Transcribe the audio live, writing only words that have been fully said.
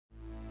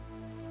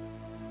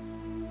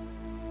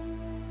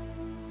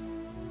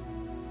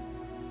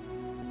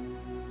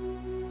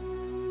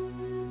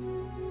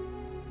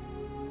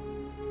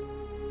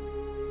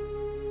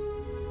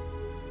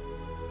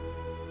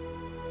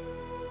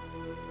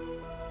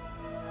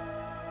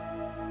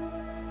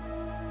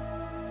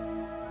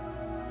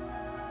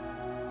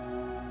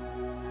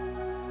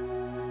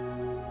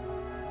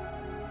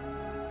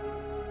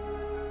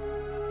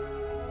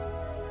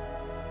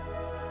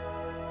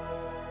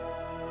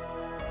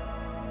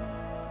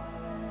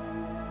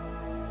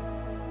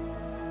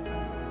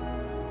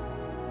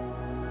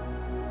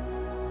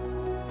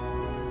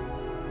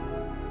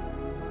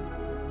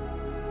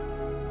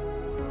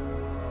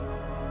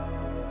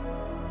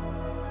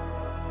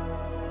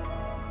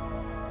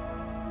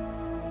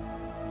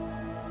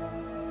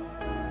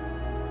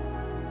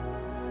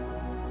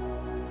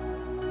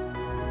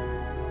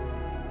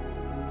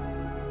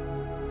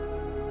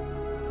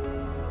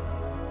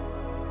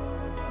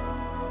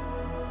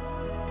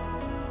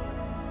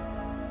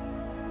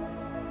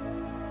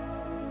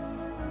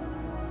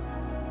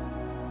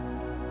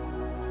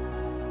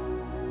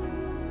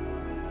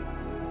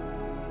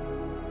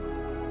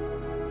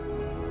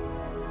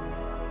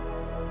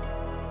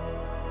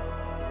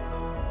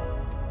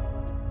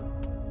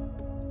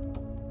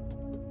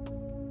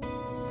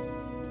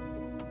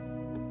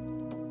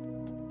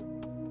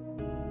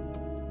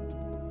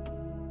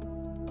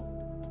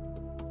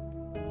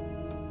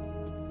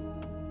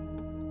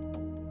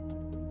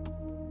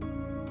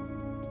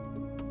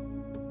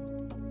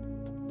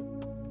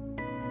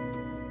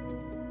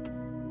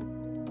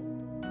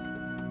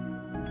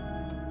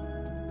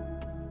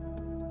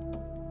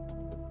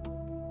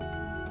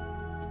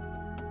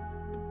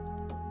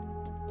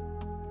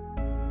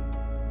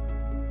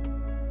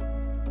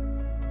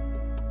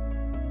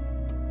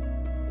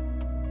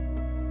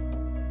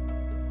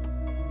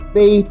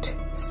ALBAYT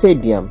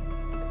Stadium,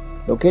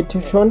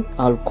 location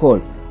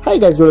ALKHOR. Hi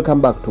guys, welcome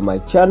back to my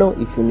channel.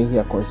 If you're new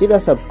here, consider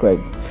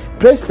subscribing.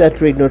 Press that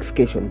red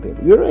notification bell.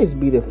 You'll always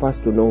be the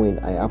first to know when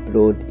I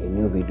upload a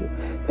new video.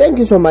 Thank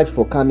you so much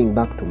for coming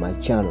back to my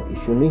channel.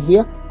 If you're new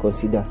here,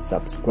 consider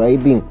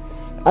subscribing.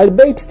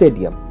 ALBAYT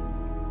Stadium,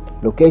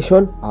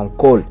 location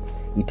ALKHOR.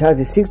 It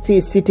has a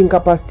seating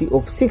capacity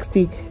of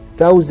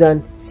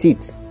 60,000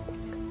 seats.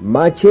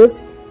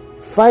 Matches,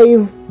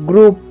 5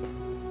 group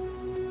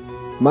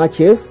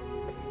matches.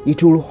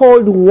 It will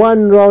hold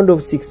 1 round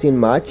of 16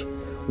 match,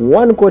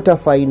 1 quarter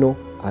final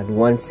and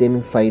 1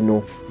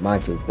 semi-final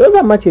matches. Those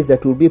are matches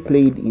that will be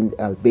played in the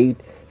ALBAYT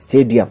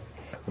Stadium.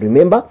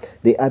 Remember,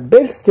 the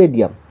ALBAYT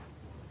Stadium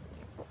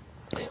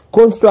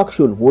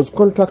construction was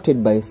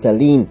contracted by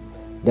Saline.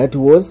 That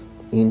was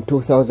in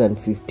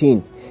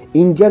 2015.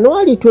 In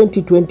January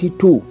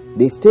 2022,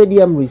 the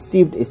stadium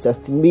received a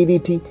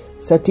sustainability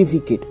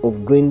certificate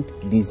of green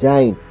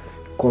design,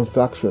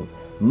 construction,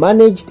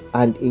 managed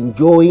and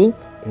enjoying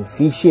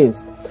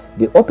efficiency.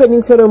 The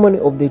opening ceremony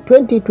of the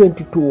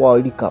 2022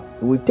 World Cup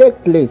will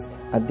take place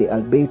at the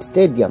ALBAYT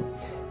Stadium.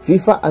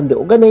 FIFA and the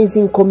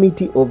organizing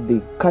committee of the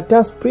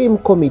Qatar Supreme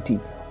Committee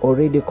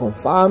already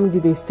confirmed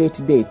the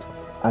state date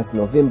as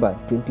November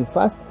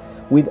 21st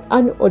with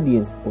an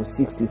audience of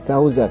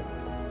 60,000.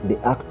 The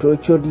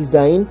architectural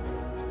design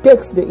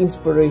takes the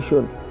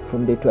inspiration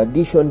from the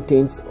traditional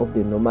tents of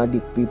the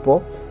nomadic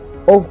people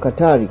of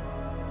Qatar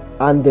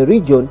and the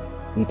region.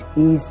 It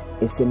is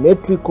a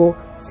symmetrical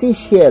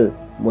seashell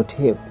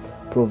motif,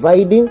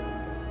 providing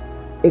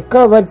a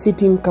covered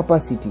seating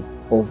capacity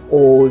of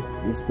all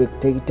the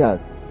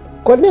spectators,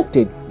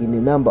 connected in a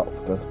number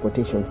of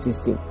transportation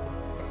systems.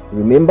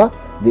 Remember,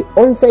 the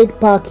on-site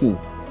parking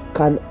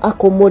can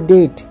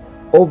accommodate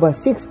over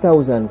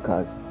 6,000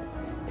 cars,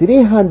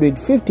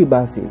 350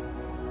 buses,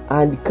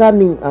 and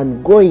coming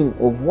and going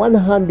of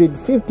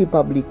 150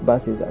 public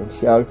buses and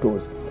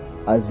shuttles,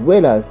 as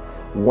well as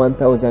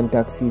 1,000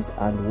 taxis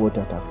and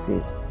water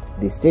taxis.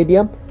 The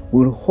stadium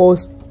will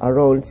host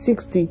around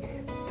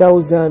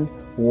 60,000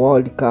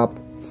 World Cup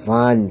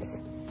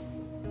fans.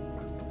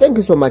 Thank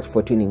you so much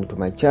for tuning to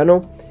my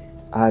channel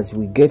as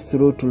we get to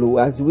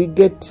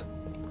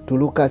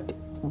look at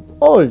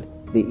all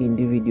the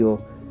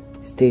individual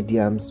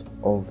stadiums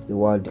of the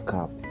World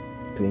Cup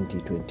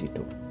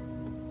 2022.